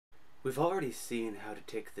We've already seen how to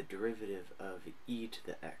take the derivative of e to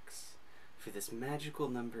the x. For this magical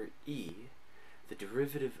number e, the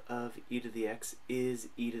derivative of e to the x is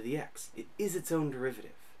e to the x. It is its own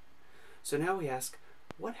derivative. So now we ask,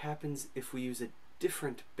 what happens if we use a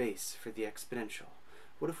different base for the exponential?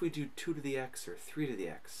 What if we do 2 to the x or 3 to the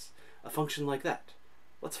x? A function like that.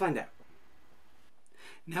 Let's find out.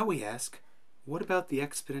 Now we ask, what about the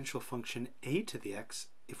exponential function a to the x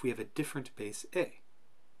if we have a different base a?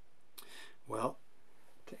 Well,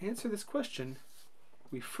 to answer this question,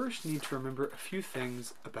 we first need to remember a few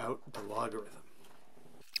things about the logarithm.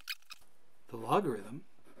 The logarithm,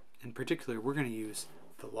 in particular, we're going to use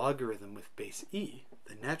the logarithm with base e,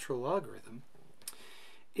 the natural logarithm.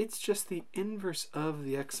 It's just the inverse of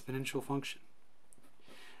the exponential function.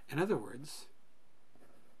 In other words,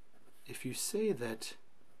 if you say that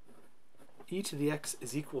e to the x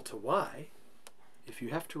is equal to y, if you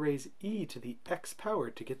have to raise e to the x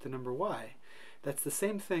powered to get the number y, that's the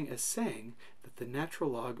same thing as saying that the natural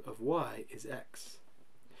log of y is x.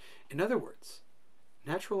 In other words,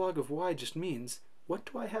 natural log of y just means, what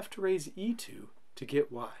do I have to raise e to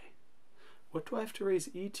get y? What do I have to raise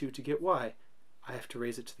e to get y? I have to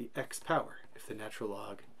raise it to the x power if the natural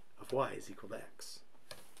log of y is equal to x.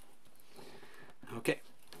 Okay,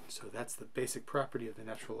 so that's the basic property of the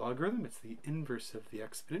natural logarithm. It's the inverse of the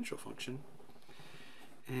exponential function.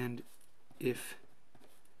 And if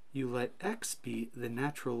you let x be the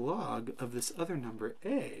natural log of this other number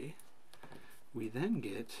a, we then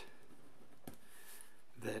get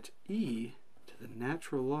that e to the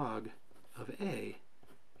natural log of a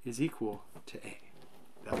is equal to a.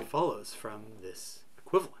 That follows from this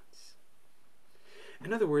equivalence.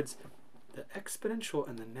 In other words, the exponential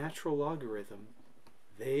and the natural logarithm,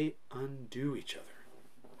 they undo each other.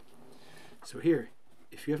 So here,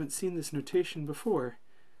 if you haven't seen this notation before,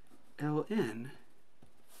 ln,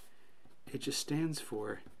 it just stands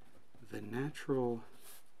for the natural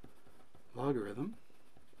logarithm,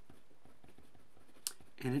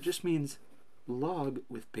 and it just means log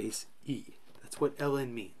with base e. That's what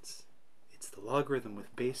ln means. It's the logarithm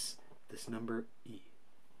with base, this number e.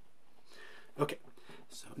 Okay,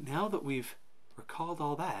 so now that we've recalled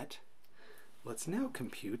all that, let's now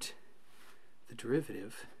compute the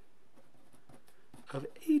derivative of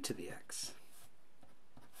a to the x.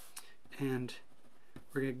 And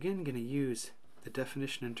we're again going to use the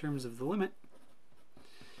definition in terms of the limit.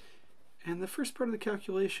 And the first part of the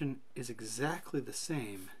calculation is exactly the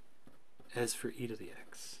same as for e to the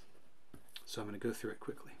x. So I'm going to go through it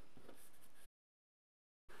quickly.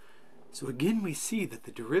 So again, we see that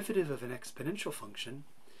the derivative of an exponential function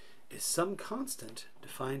is some constant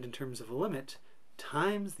defined in terms of a limit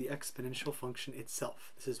times the exponential function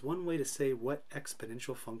itself. This is one way to say what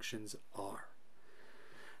exponential functions are.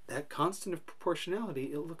 That constant of proportionality,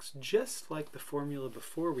 it looks just like the formula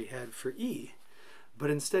before we had for e, but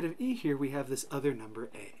instead of e here we have this other number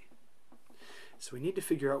a. So we need to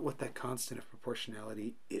figure out what that constant of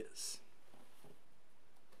proportionality is.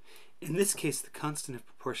 In this case, the constant of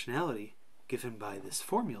proportionality given by this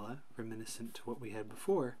formula, reminiscent to what we had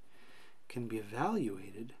before, can be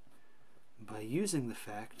evaluated by using the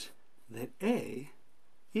fact that a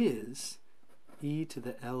is e to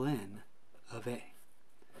the ln of a.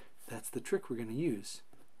 That's the trick we're going to use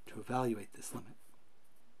to evaluate this limit.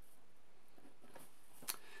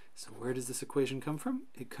 So where does this equation come from?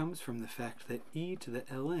 It comes from the fact that e to the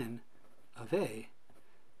ln of a,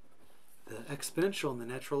 the exponential and the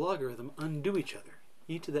natural logarithm undo each other.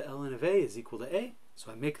 E to the ln of a is equal to a,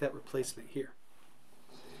 so I make that replacement here.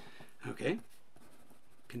 Okay,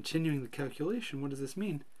 continuing the calculation, what does this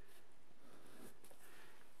mean?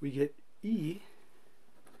 We get e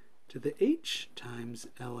to the h times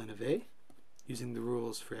ln of a, using the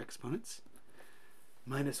rules for exponents,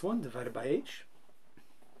 minus 1 divided by h.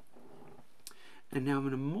 And now I'm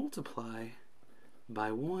going to multiply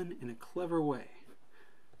by 1 in a clever way.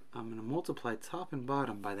 I'm going to multiply top and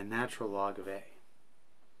bottom by the natural log of a.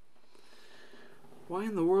 Why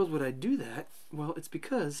in the world would I do that? Well, it's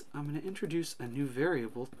because I'm going to introduce a new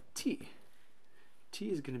variable, t. T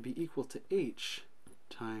is going to be equal to h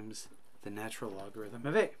times the natural logarithm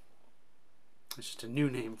of a. It's just a new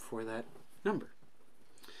name for that number.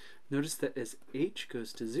 Notice that as h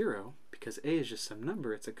goes to 0, because a is just some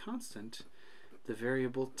number, it's a constant, the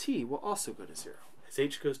variable t will also go to 0. As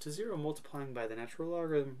h goes to 0, multiplying by the natural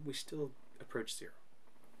logarithm, we still approach 0.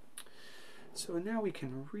 So now we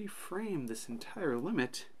can reframe this entire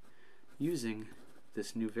limit using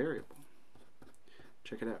this new variable.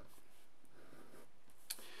 Check it out.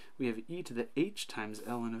 We have e to the h times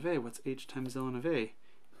ln of a. What's h times ln of a?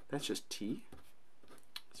 That's just t.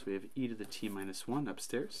 So we have e to the t minus 1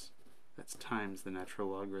 upstairs. That's times the natural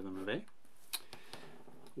logarithm of a.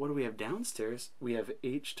 What do we have downstairs? We have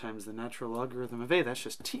h times the natural logarithm of a. That's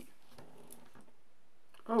just t.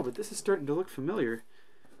 Oh, but this is starting to look familiar.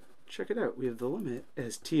 Check it out. We have the limit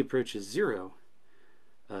as t approaches 0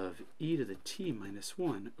 of e to the t minus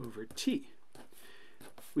 1 over t.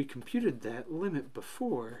 We computed that limit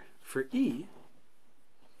before for e.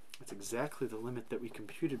 That's exactly the limit that we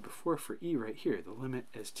computed before for e right here. The limit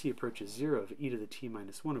as t approaches 0 of e to the t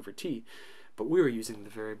minus 1 over t. But we were using the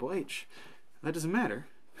variable h. That doesn't matter.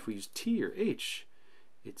 If we use t or h,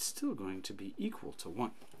 it's still going to be equal to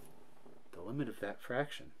 1. The limit of that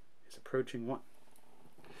fraction is approaching 1.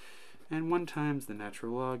 And 1 times the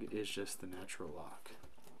natural log is just the natural log.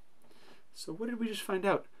 So what did we just find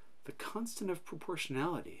out? The constant of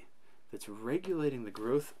proportionality that's regulating the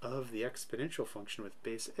growth of the exponential function with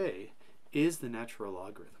base a is the natural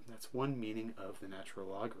logarithm. That's one meaning of the natural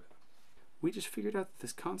logarithm. We just figured out that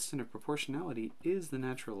this constant of proportionality is the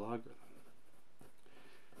natural logarithm.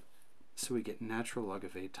 So we get natural log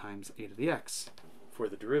of a times a to the x for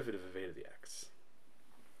the derivative of a to the x.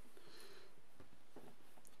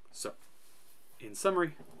 So, in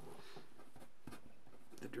summary,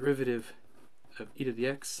 the derivative of e to the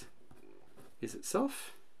x is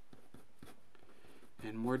itself,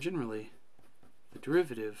 and more generally, the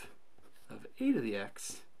derivative of a to the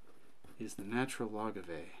x is the natural log of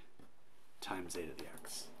a times a to the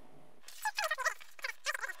x.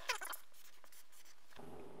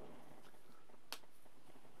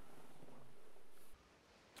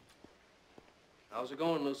 How's it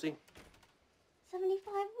going, Lucy?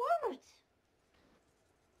 75 words.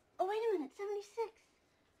 Oh, wait a minute, 76.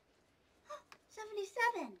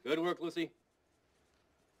 77. Good work, Lucy.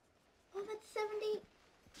 Oh, that's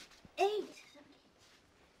 78.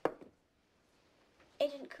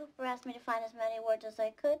 Agent Cooper asked me to find as many words as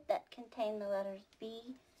I could that contain the letters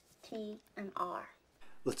B, T, and R.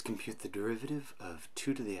 Let's compute the derivative of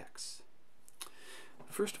 2 to the x.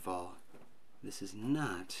 First of all, this is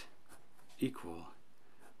not equal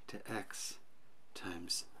to x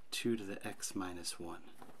times 2 to the x minus 1.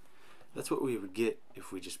 That's what we would get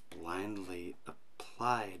if we just blindly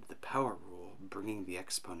applied the power rule, bringing the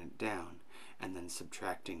exponent down and then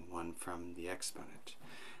subtracting 1 from the exponent.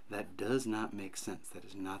 That does not make sense. That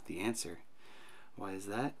is not the answer. Why is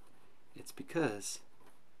that? It's because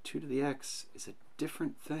 2 to the x is a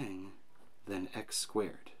different thing than x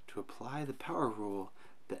squared. To apply the power rule,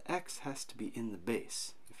 the x has to be in the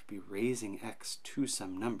base. You have to be raising x to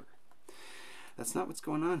some number. That's not what's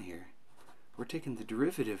going on here. We're taking the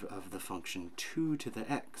derivative of the function 2 to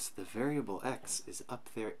the x. The variable x is up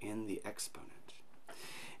there in the exponent.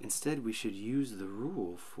 Instead, we should use the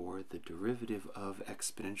rule for the derivative of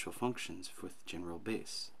exponential functions with general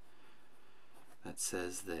base. That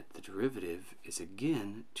says that the derivative is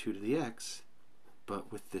again 2 to the x,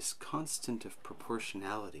 but with this constant of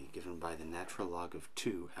proportionality given by the natural log of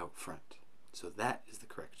 2 out front. So that is the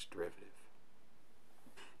correct derivative.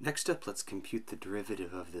 Next up, let's compute the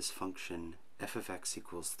derivative of this function f of x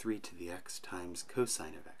equals 3 to the x times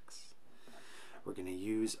cosine of x. We're going to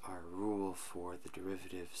use our rule for the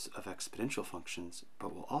derivatives of exponential functions,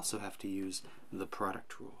 but we'll also have to use the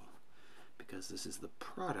product rule, because this is the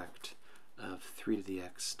product of 3 to the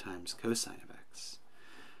x times cosine of x.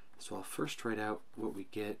 So I'll first write out what we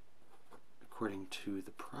get according to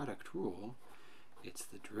the product rule. It's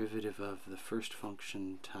the derivative of the first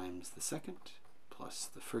function times the second, plus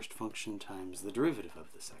the first function times the derivative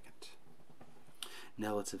of the second.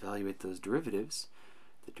 Now let's evaluate those derivatives.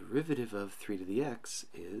 The derivative of 3 to the x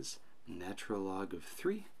is natural log of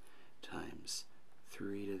 3 times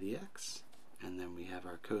 3 to the x, and then we have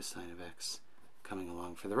our cosine of x coming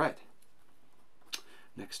along for the right.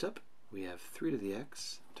 Next up, we have 3 to the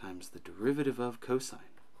x times the derivative of cosine.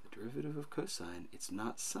 The derivative of cosine, it's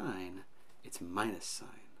not sine, it's minus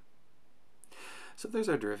sine. So there's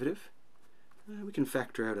our derivative. We can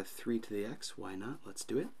factor out a 3 to the x. Why not? Let's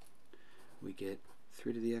do it. We get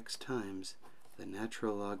 3 to the x times the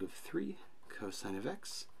natural log of 3 cosine of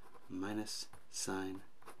x minus sine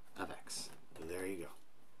of x. There you go.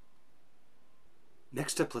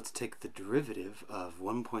 Next up, let's take the derivative of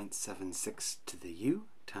 1.76 to the u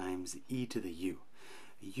times e to the u.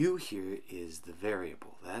 U here is the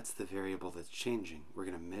variable. That's the variable that's changing. We're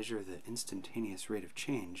going to measure the instantaneous rate of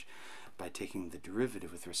change by taking the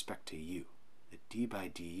derivative with respect to u. The d by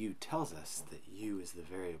du tells us that u is the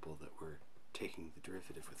variable that we're taking the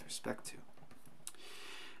derivative with respect to.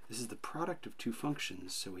 This is the product of two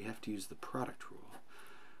functions, so we have to use the product rule.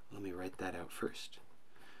 Let me write that out first.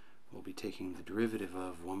 We'll be taking the derivative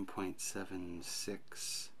of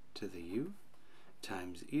 1.76 to the u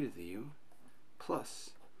times e to the u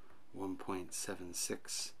plus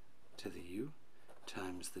 1.76 to the u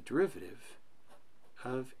times the derivative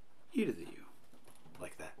of e to the u,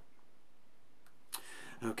 like that.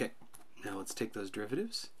 Okay, now let's take those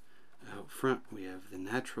derivatives. Out front we have the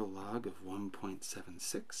natural log of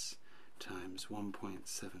 1.76 times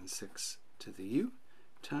 1.76 to the u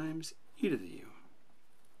times e to the u.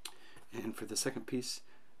 And for the second piece,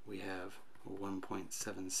 we have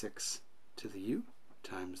 1.76 to the u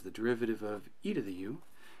times the derivative of e to the u.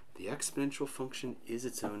 The exponential function is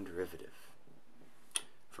its own derivative.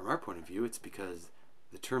 From our point of view, it's because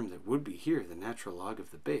the term that would be here, the natural log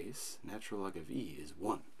of the base, natural log of e, is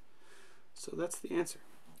 1. So that's the answer.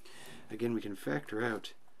 Again, we can factor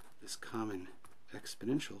out this common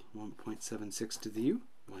exponential, 1.76 to the u.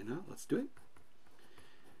 Why not? Let's do it.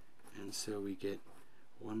 And so we get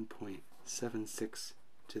 1.76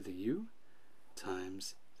 to the u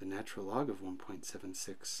times the natural log of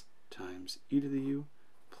 1.76 times e to the u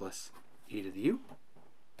plus e to the u.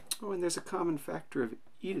 Oh, and there's a common factor of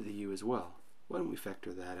e to the u as well. Why don't we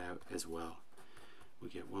factor that out as well? We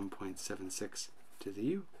get 1.76 to the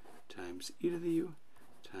u times e to the u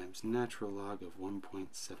times natural log of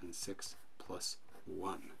 1.76 plus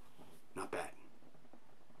 1. Not bad.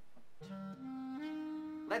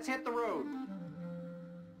 Let's hit the road.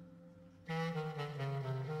 Come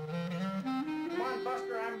on,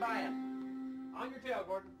 Buster, I'm buying. On your tail,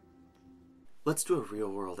 Gordon. Let's do a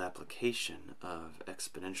real-world application of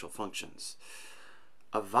exponential functions.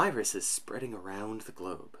 A virus is spreading around the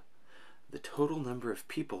globe. The total number of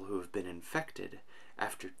people who have been infected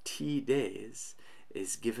after t days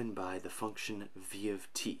is given by the function v of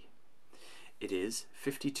t. It is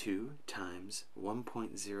 52 times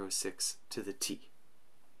 1.06 to the t.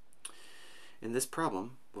 In this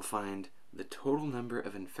problem, we'll find the total number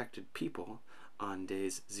of infected people on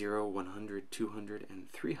days 0, 100, 200, and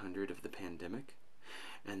 300 of the pandemic,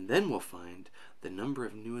 and then we'll find the number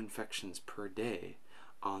of new infections per day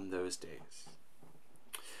on those days.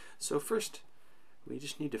 So first, we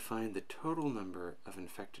just need to find the total number of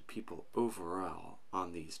infected people overall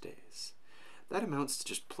on these days. That amounts to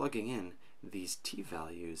just plugging in these t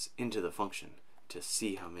values into the function to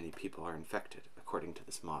see how many people are infected according to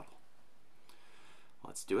this model.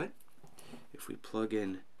 Let's do it. If we plug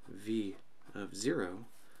in v of 0,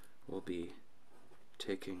 we'll be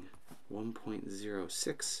taking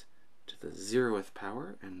 1.06 to the 0th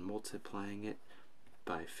power and multiplying it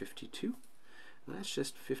by 52. And that's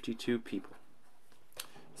just 52 people.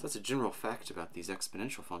 So that's a general fact about these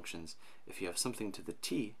exponential functions. If you have something to the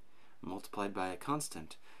t multiplied by a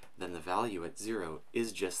constant, then the value at 0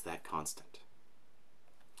 is just that constant.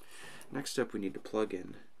 Next up, we need to plug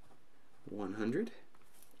in 100.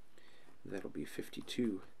 That'll be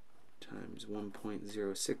 52 times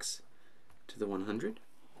 1.06 to the 100.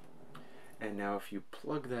 And now if you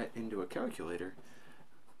plug that into a calculator,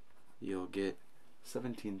 you'll get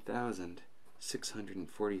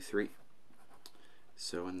 17,643.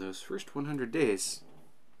 So in those first 100 days,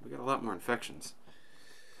 we got a lot more infections.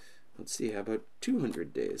 Let's see, how about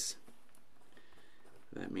 200 days?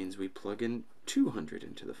 That means we plug in 200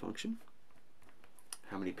 into the function.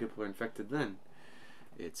 How many people are infected then?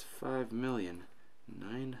 It's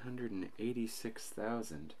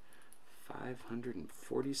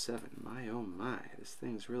 5,986,547. My oh my, this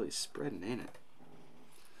thing's really spreading, ain't it?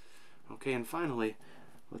 Okay, and finally,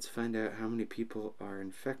 let's find out how many people are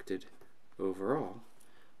infected overall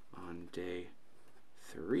on day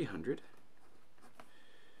 300.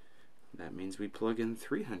 That means we plug in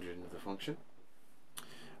 300 into the function.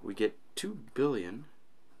 We get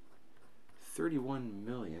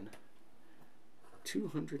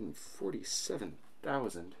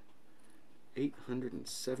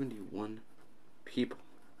people.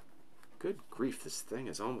 Good grief, this thing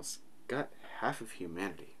has almost got half of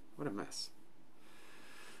humanity. What a mess.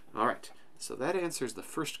 Alright, so that answers the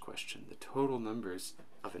first question, the total numbers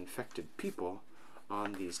of infected people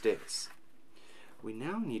on these days. We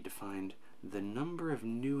now need to find the number of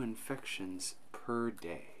new infections per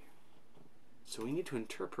day. So we need to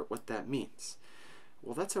interpret what that means.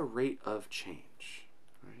 Well, that's a rate of change,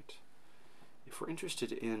 right? If we're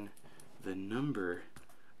interested in the number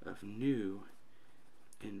of new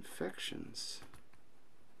infections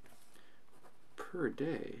per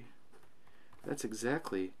day, that's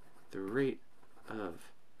exactly the rate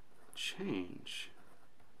of change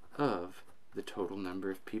of the total number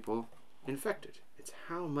of people infected. It's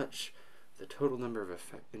how much the total number of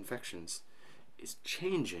infections is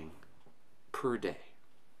changing per day.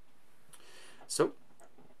 So,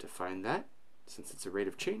 to find that, since it's a rate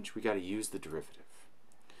of change, we got to use the derivative.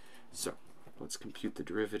 So, let's compute the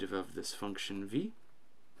derivative of this function v.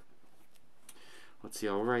 Let's see,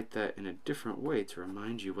 I'll write that in a different way to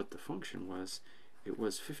remind you what the function was. It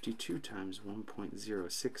was 52 times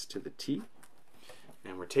 1.06 to the t,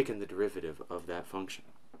 and we're taking the derivative of that function.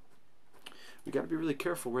 We got to be really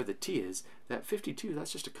careful where the t is. That 52,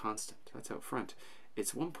 that's just a constant. That's out front.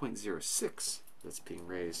 It's 1.06 that's being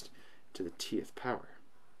raised to the tth power.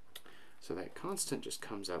 So that constant just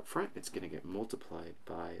comes out front. It's going to get multiplied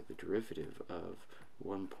by the derivative of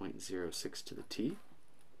 1.06 to the t,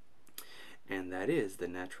 and that is the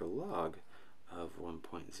natural log of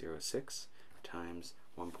 1.06 times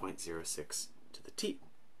 1.06 to the t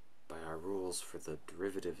by our rules for the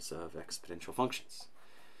derivatives of exponential functions.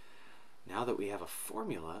 Now that we have a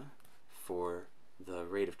formula for the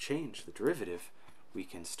rate of change, the derivative, we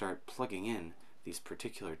can start plugging in these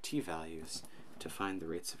particular t values to find the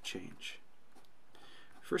rates of change.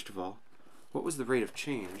 First of all, what was the rate of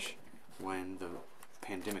change when the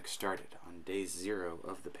pandemic started? On day 0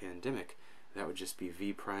 of the pandemic, that would just be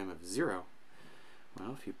v prime of 0.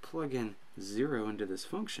 Well, if you plug in 0 into this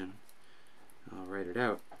function, I'll write it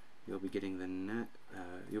out, you'll be getting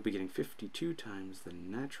 52 times the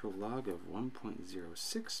natural log of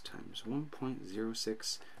 1.06 times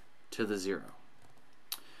 1.06 to the 0.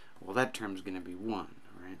 Well, that term's going to be 1,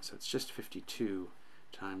 right? So it's just 52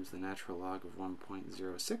 times the natural log of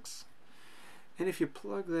 1.06. And if you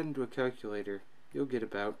plug that into a calculator, you'll get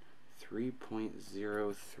about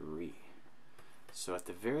 3.03. So at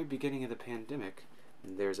the very beginning of the pandemic,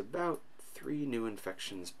 there's about 3 new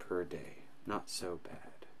infections per day. Not so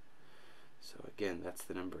bad. So again, that's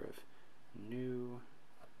the number of new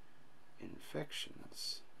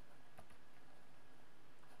infections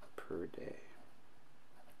per day.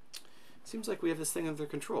 Seems like we have this thing under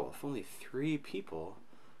control. If only 3 people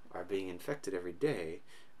are being infected every day,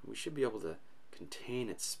 we should be able to contain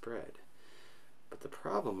its spread. But the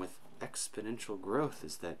problem with exponential growth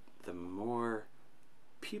is that the more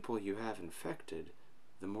people you have infected,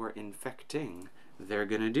 the more infecting they're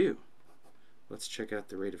going to do. Let's check out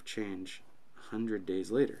the rate of change 100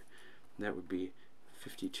 days later. That would be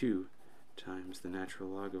 52 times the natural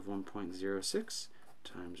log of 1.06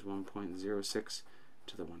 times 1.06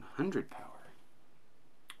 to the 100 power.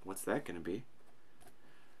 What's that going to be?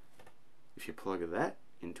 If you plug that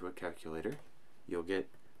into a calculator, you'll get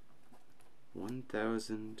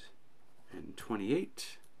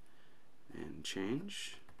 1,028 and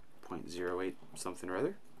change, 0.08 something or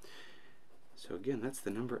other. So again, that's the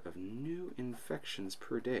number of new infections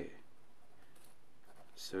per day.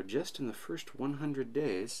 So just in the first 100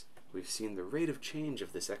 days, we've seen the rate of change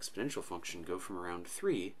of this exponential function go from around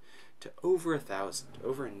 3 to over 1,000,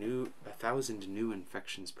 over 1,000 new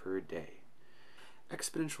infections per day.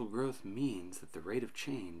 Exponential growth means that the rate of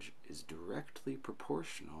change is directly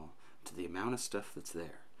proportional to the amount of stuff that's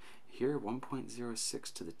there. Here,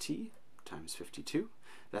 1.06 to the t times 52,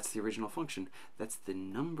 that's the original function. That's the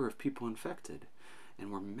number of people infected.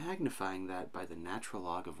 And we're magnifying that by the natural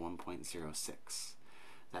log of 1.06.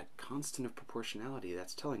 That constant of proportionality,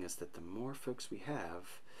 that's telling us that the more folks we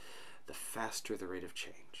have, the faster the rate of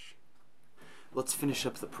change. Let's finish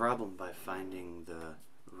up the problem by finding the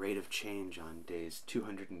rate of change on days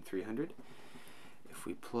 200 and 300. If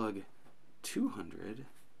we plug 200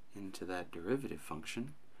 into that derivative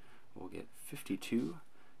function, we'll get 52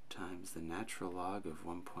 times the natural log of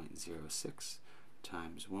 1.06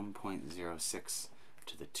 times 1.06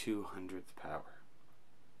 to the 200th power.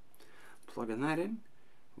 Plugging that in,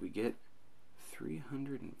 we get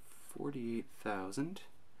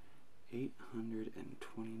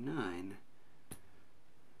 348,829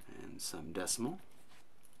 and some decimal.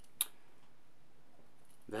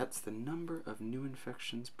 That's the number of new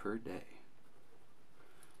infections per day.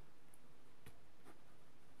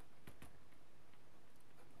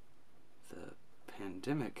 The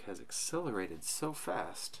pandemic has accelerated so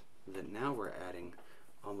fast that now we're adding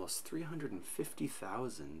almost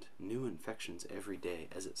 350,000 new infections every day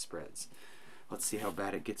as it spreads. Let's see how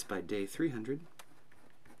bad it gets by day 300.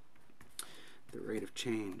 The rate of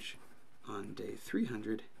change on day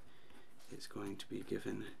 300 is going to be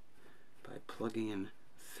given by plugging in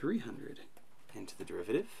 300 into the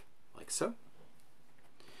derivative, like so.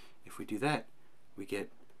 If we do that, we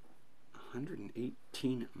get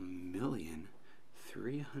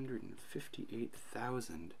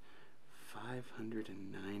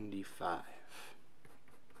 118,358,595.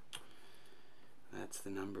 That's the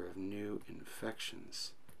number of new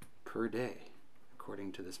infections per day,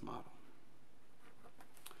 according to this model.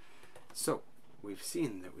 So, we've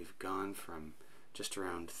seen that we've gone from just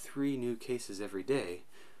around 3 new cases every day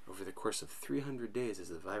over the course of 300 days as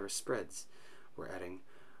the virus spreads. We're adding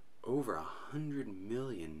over 100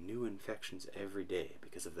 million new infections every day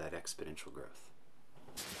because of that exponential growth.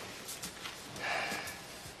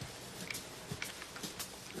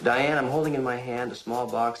 Diane, I'm holding in my hand a small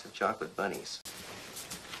box of chocolate bunnies.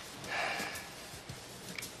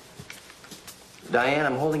 Diane,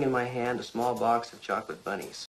 I'm holding in my hand a small box of chocolate bunnies.